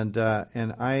 And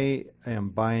I am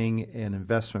buying an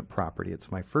investment property.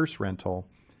 It's my first rental,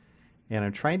 and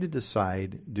I'm trying to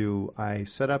decide: do I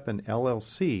set up an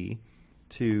LLC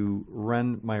to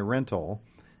run my rental,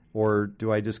 or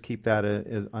do I just keep that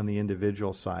as on the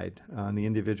individual side? On the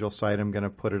individual side, I'm going to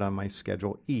put it on my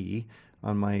Schedule E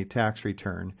on my tax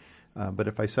return. But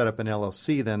if I set up an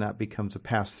LLC, then that becomes a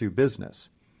pass-through business.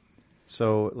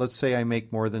 So let's say I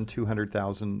make more than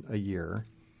 $200,000 a year.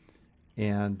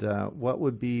 And what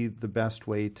would be the best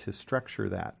way to structure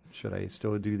that? Should I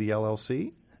still do the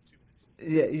LLC?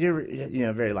 Yeah,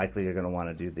 you're very likely you're going to want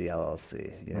to do the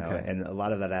LLC. Okay. And a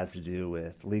lot of that has to do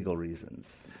with legal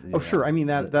reasons. Sure. I mean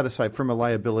that aside, from a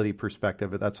liability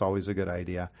perspective, that's always a good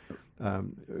idea.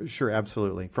 Sure,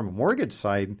 absolutely. From a mortgage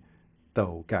side,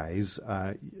 though, guys,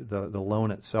 the loan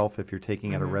itself, if you're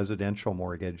taking out a residential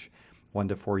mortgage, 1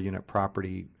 to 4 unit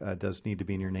property does need to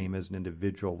be in your name as an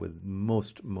individual with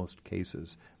most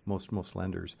cases, most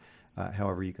lenders.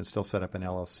 However, you can still set up an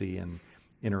LLC and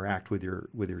interact with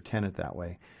your tenant that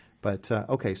way. But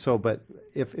but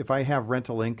if I have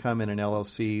rental income in an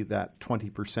LLC, that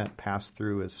 20% pass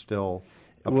through is still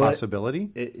a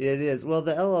possibility? It is. Well,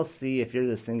 the LLC, if you're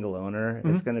the single owner,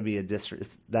 it's going to be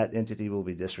that entity will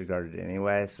be disregarded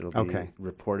anyway, so it'll be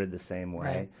reported the same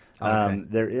way. Right.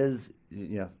 There is,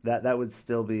 that would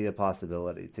still be a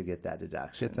possibility to get that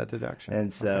deduction.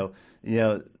 And so,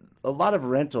 a lot of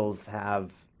rentals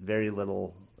have very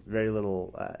little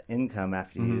income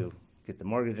after you get the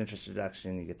mortgage interest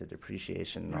deduction, you get the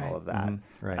depreciation and all of that.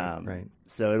 Right.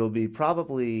 So it'll be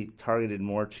probably targeted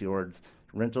more towards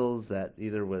rentals that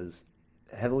either was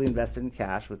heavily invested in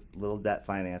cash with little debt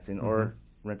financing or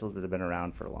rentals that have been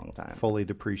around for a long time. Fully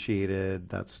depreciated,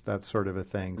 that's sort of a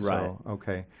thing. Right. So,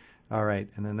 okay. All right.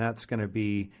 And then that's going to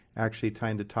be actually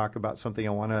time to talk about something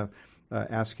I want to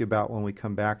ask you about when we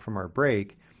come back from our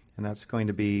break. And that's going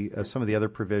to be some of the other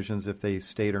provisions, if they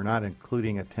state or not,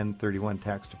 including a 1031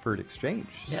 tax-deferred exchange.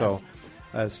 Yes. So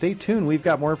stay tuned. We've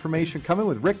got more information coming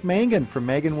with Rick Mangan from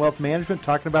Mangan Wealth Management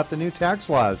talking about the new tax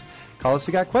laws. Call us if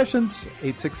you got questions,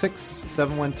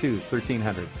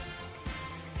 866-712-1300.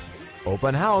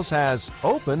 Open House has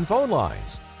open phone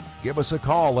lines. Give us a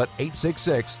call at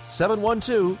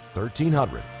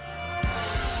 866-712-1300.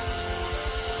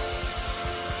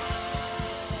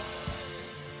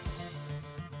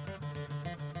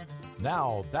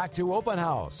 Now, back to Open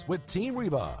House with Team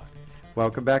Reba.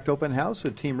 Welcome back to Open House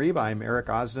with Team Reba. I'm Eric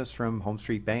Osnes from Home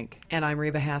Street Bank. And I'm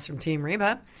Reba Haas from Team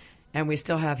Reba. And we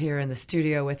still have here in the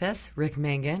studio with us Rick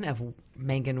Mangan of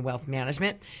Mangan Wealth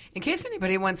Management. In case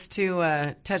anybody wants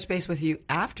to touch base with you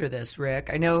after this, Rick,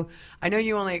 I know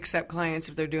you only accept clients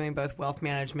if they're doing both wealth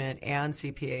management and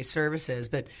CPA services,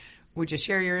 but would you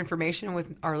share your information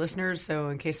with our listeners so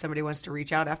in case somebody wants to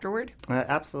reach out afterward?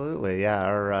 Absolutely,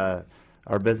 yeah.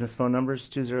 Our business phone number is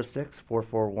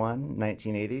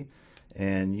 206-441-1980.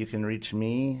 And you can reach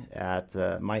me at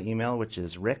my email, which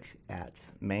is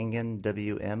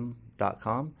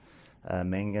rick@manganwm.com.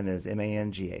 Mangan is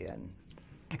MANGAN.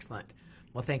 Excellent.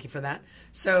 Well, thank you for that.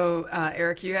 So,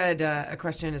 Eric, you had a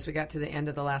question as we got to the end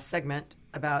of the last segment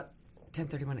about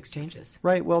 1031 exchanges.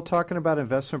 Right. Well, talking about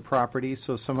investment property,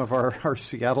 so some of our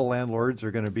Seattle landlords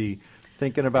are going to be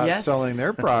thinking about selling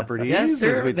their properties. Yes,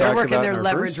 they're working their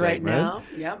leverage right segment. now.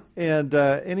 Yep. And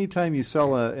anytime you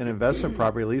sell an investment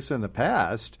property, at least in the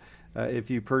past, if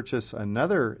you purchase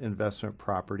another investment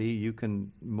property, you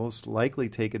can most likely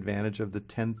take advantage of the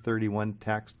 1031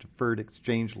 tax-deferred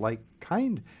exchange-like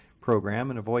kind program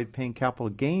and avoid paying capital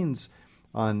gains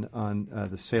on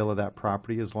the sale of that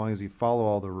property as long as you follow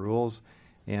all the rules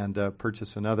and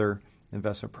purchase another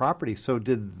investment property. So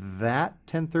did that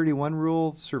 1031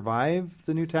 rule survive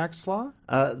the new tax law?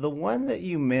 The one that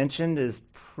you mentioned is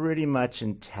pretty much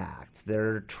intact.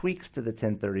 There are tweaks to the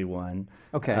 1031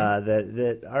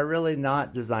 that are really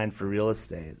not designed for real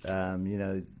estate.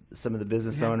 Some of the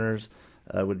business owners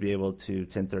would be able to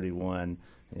 1031,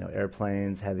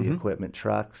 airplanes, heavy equipment,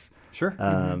 trucks. Sure.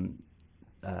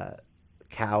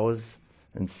 Cows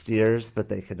and steers, but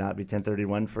they could not be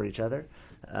 1031 for each other.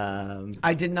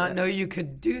 I did not know you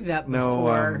could do that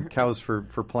before. No, cows for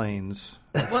planes.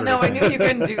 Well, no, I knew you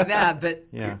couldn't do that, but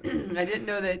I didn't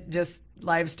know that just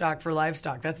livestock for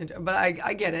livestock. But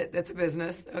I get it. That's a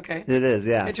business. Okay. It is,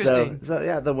 yeah. Interesting. So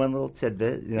yeah, the one little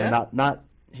tidbit, not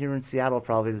here in Seattle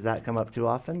probably does that come up too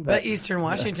often. But Eastern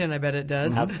Washington, I bet it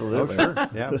does. Absolutely. Oh, sure.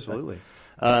 Yeah, absolutely.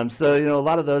 So a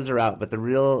lot of those are out, but the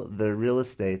real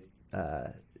estate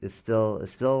is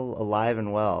still alive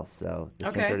and well. So the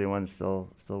 1031 still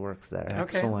works there.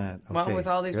 Excellent. Okay, well, with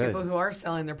all these people who are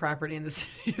selling their property in the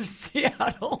city of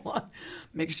Seattle,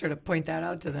 make sure to point that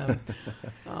out to them.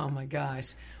 Oh my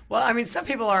gosh. Well, I mean, some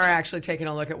people are actually taking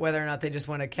a look at whether or not they just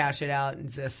want to cash it out and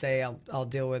just say, I'll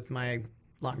deal with my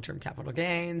long-term capital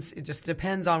gains. It just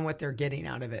depends on what they're getting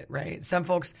out of it, right? Some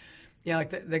folks,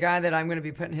 like the guy that I'm going to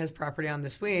be putting his property on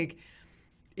this week,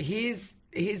 he's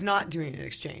not doing an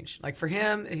exchange. Like for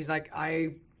him, he's like,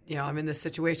 I'm in this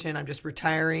situation. I'm just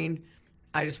retiring.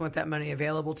 I just want that money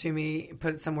available to me.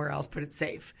 Put it somewhere else. Put it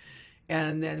safe.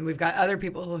 And then we've got other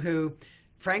people who,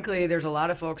 frankly, there's a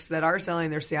lot of folks that are selling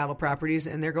their Seattle properties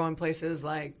and they're going places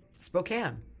like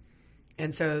Spokane.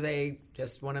 And so they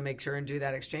just want to make sure and do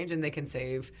that exchange, and they can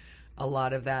save a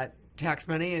lot of that tax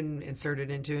money and insert it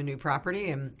into a new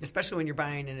property. And especially when you're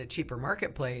buying in a cheaper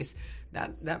marketplace,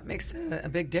 that makes a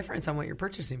big difference on what your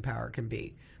purchasing power can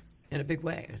be in a big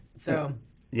way. So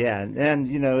yeah, and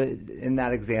in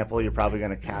that example, you're probably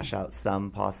going to cash out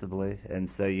some possibly, and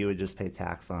so you would just pay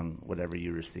tax on whatever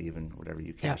you receive and whatever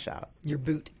you cash out. Your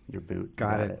boot.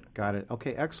 Got it.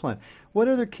 Okay, excellent. What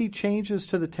other key changes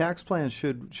to the tax plan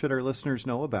should our listeners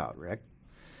know about, Rick?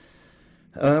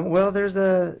 Well, there's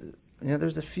a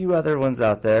few other ones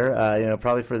out there.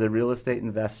 Probably for the real estate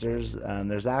investors.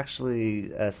 There's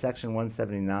actually Section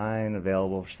 179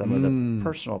 available for some of the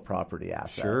personal property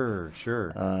assets.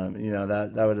 Sure.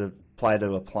 That would apply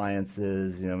to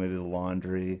appliances. Maybe the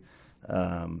laundry,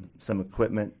 some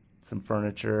equipment, some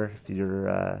furniture.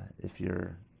 If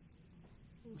you're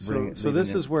So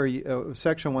this is where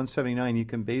Section 179, you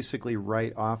can basically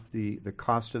write off the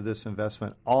cost of this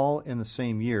investment all in the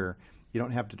same year. You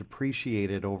don't have to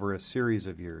depreciate it over a series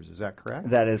of years. Is that correct?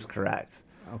 That is correct.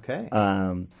 Okay.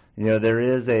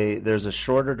 There's a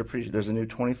shorter there's a new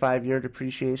 25-year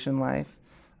depreciation life,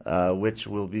 which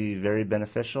will be very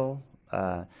beneficial.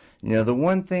 The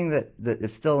one thing that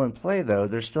is still in play, though,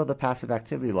 there's still the passive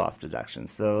activity loss deduction.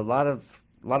 So a lot of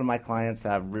my clients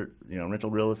have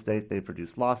rental real estate. They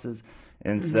produce losses,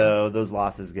 and so those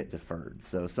losses get deferred.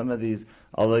 So some of these,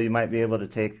 although you might be able to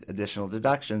take additional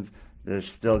deductions,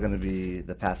 there's still going to be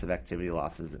the passive activity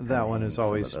losses. That one has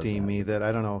always steamed me. That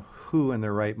I don't know who in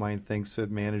their right mind thinks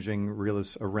that managing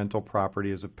a rental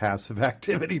property is a passive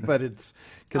activity, but it's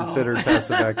considered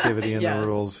passive activity in the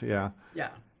rules. Yeah.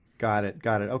 Got it.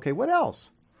 Okay, what else?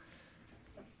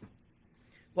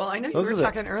 Well, I know you were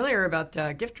talking earlier about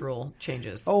gift rule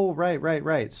changes. Oh,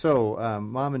 right. So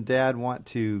mom and dad want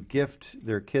to gift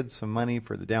their kids some money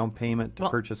for the down payment to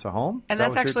purchase a home? And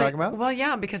that's what you're talking about? Well,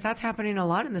 yeah, because that's happening a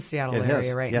lot in the Seattle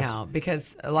area right now,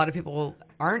 because a lot of people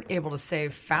aren't able to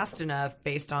save fast enough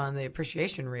based on the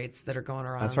appreciation rates that are going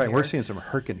around. That's right. Here. We're seeing some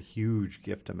herkin huge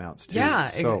gift amounts, too. Yeah,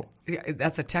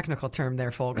 that's a technical term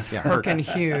there, folks. Yeah, herkin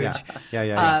huge.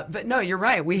 Yeah. But no, you're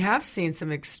right. We have seen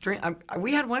some extreme.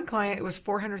 We had one client, it was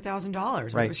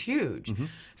 $400,000. Right. It was huge.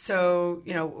 So,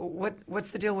 what's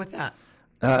the deal with that?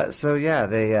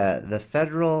 The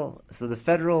federal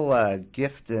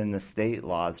gift and estate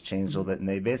laws changed a little bit, and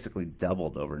they basically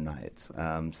doubled overnight.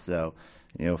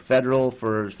 Federal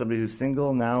for somebody who's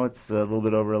single, now it's a little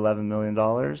bit over $11 million.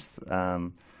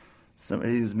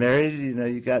 somebody who's married,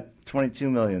 you got 22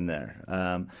 million there.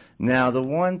 Now, the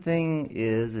one thing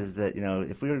is that,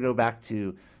 if we were to go back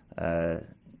to, I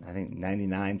think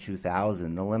 99,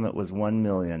 2000, the limit was 1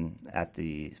 million at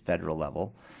the federal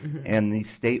level, and the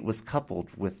state was coupled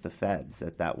with the feds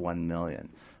at that 1 million.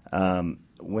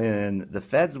 When the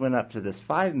feds went up to this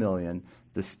 5 million,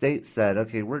 the state said,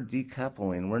 okay, we're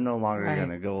decoupling. We're no longer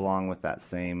going to go along with the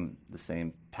same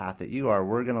path that you are.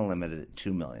 We're going to limit it at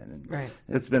 2 million. And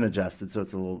it's been adjusted, so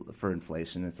it's a little, for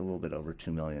inflation, it's a little bit over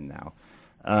 2 million now.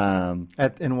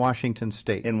 In Washington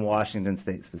State. In Washington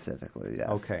State specifically, yes.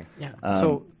 Okay. Yeah.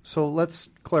 So let's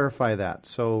clarify that.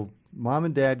 So mom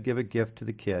and dad give a gift to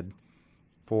the kid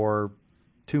for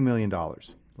 $2 million.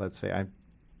 Let's say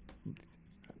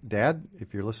Dad,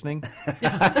 if you're listening.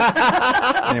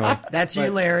 Anyway. That's you,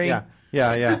 Larry.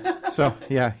 Yeah. So,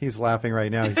 he's laughing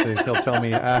right now. He'll tell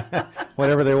me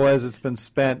whatever there was, it's been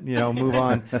spent, move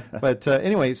on. But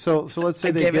anyway, so let's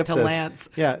say they give gift it to this. Lance.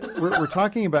 Yeah, we're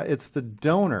talking about it's the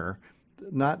donor,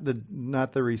 not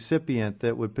the recipient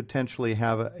that would potentially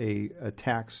have a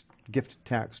gift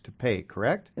tax to pay,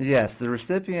 correct? Yes, the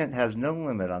recipient has no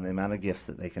limit on the amount of gifts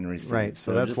that they can receive. Right,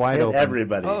 so that's just wide open.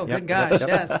 Everybody. Oh, good gosh,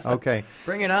 yes. Okay.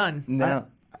 Bring it on. Now,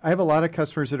 I have a lot of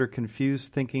customers that are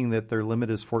confused, thinking that their limit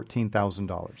is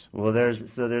 $14,000. Well, there's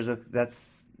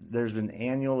an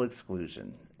annual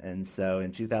exclusion, and so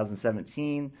in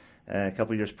 2017, a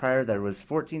couple years prior, there was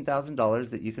 $14,000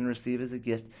 that you can receive as a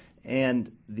gift,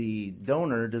 and the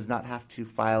donor does not have to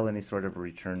file any sort of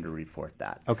return to report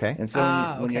that. Okay. And so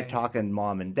when you're talking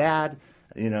mom and dad,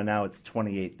 now it's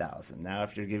 $28,000. Now,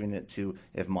 if you're giving it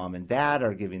if mom and dad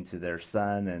are giving to their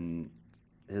son and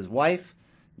his wife,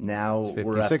 now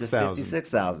we're up to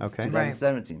 $56,000. Okay.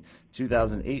 2017. Right.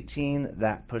 2018,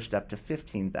 that pushed up to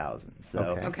 $15,000.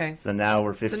 So now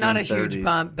we're 15, so not a 30. huge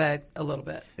bump, but a little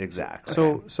bit.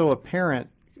 Exactly. So a parent,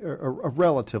 a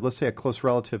relative, let's say a close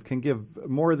relative, can give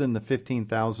more than the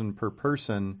 $15,000 per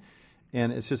person,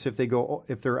 and it's just if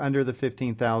they're under the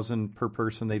 $15,000 per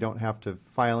person, they don't have to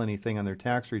file anything on their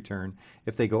tax return.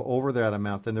 If they go over that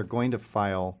amount, then they're going to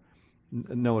file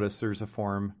notice. There's a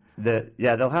form.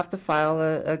 They'll have to file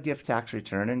a gift tax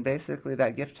return, and basically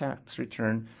that gift tax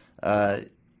return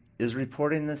is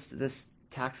reporting this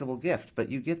taxable gift,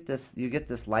 but you get this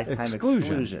lifetime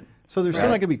exclusion. So there's still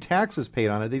not going to be taxes paid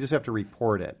on it. They just have to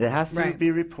report it. It has to be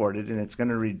reported, and it's going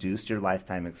to reduce your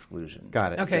lifetime exclusion.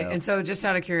 Got it. Okay, and so just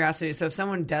out of curiosity, so if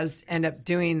someone does end up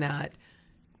doing that,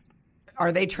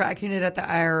 are they tracking it at the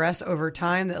IRS over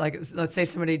time? That, like, let's say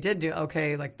somebody did do,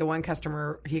 like the one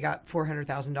customer, he got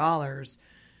 $400,000,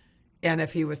 and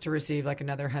if he was to receive like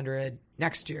another 100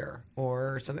 next year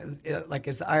or something, like,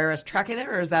 is the IRS tracking it,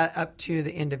 or is that up to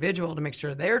the individual to make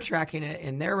sure they're tracking it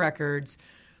in their records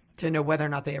to know whether or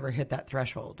not they ever hit that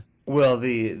threshold? Well,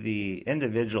 the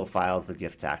individual files the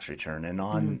gift tax return, and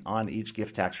on each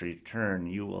gift tax return,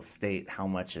 you will state how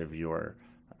much of your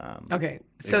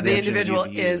so the individual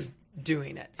is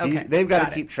doing it. They've got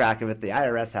to keep track of it. The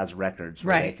IRS has records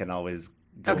where they can always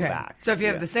go back. So if you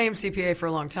have the same CPA for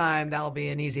a long time, that'll be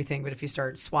an easy thing. But if you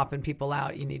start swapping people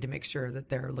out, you need to make sure that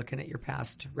they're looking at your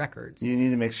past records. You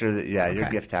need to make sure that your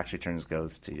gift tax returns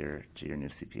goes to your new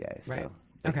CPA. So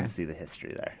they can see the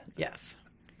history there. Yes.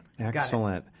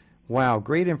 Excellent. Wow,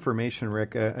 great information,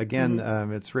 Rick. Again,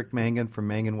 it's Rick Mangan from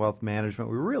Mangan Wealth Management.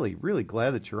 We're really, really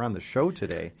glad that you're on the show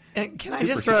today. And can super, I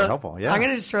just super helpful. Yeah. I'm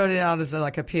going to just throw it out as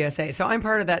a PSA. So I'm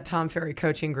part of that Tom Ferry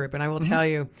coaching group, and I will tell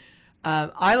you,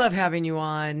 I love having you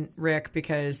on, Rick,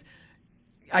 because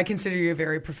I consider you a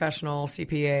very professional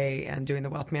CPA and doing the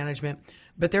wealth management.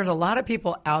 But there's a lot of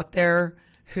people out there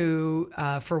who,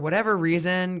 for whatever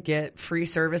reason, get free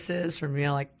services from,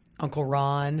 like Uncle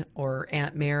Ron or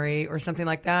Aunt Mary or something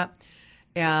like that.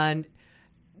 And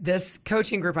this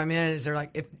coaching group I'm in is they're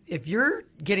like, if you're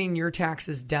getting your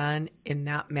taxes done in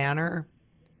that manner,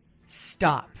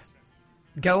 stop.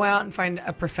 Go out and find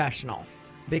a professional,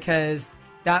 because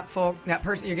that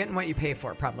person, you're getting what you pay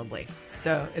for, probably.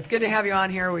 So it's good to have you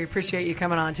on here. We appreciate you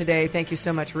coming on today. Thank you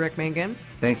so much, Rick Mangan.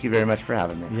 Thank you very much for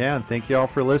having me. Yeah, and thank you all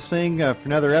for listening for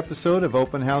another episode of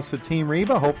Open House with Team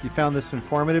Reba. Hope you found this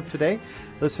informative today.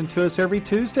 Listen to us every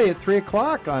Tuesday at 3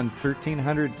 o'clock on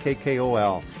 1300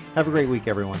 KKOL. Have a great week,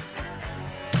 everyone.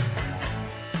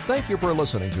 Thank you for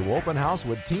listening to Open House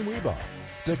with Team Reba.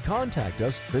 To contact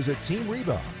us, visit Team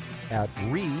Reba at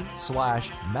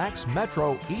re/Max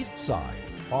Metro Eastside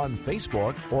on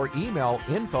Facebook, or email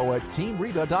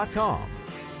info@teamreba.com.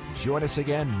 Join us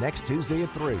again next Tuesday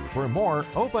at 3 for more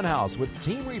Open House with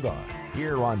Team Reba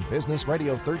here on Business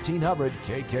Radio 1300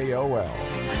 KKOL.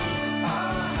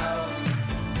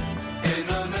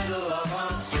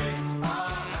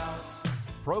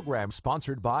 Program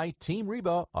sponsored by Team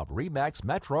Reba of RE/MAX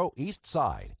Metro East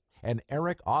Side and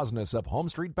Eric Osnes of Home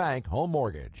Street Bank Home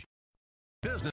Mortgage. Business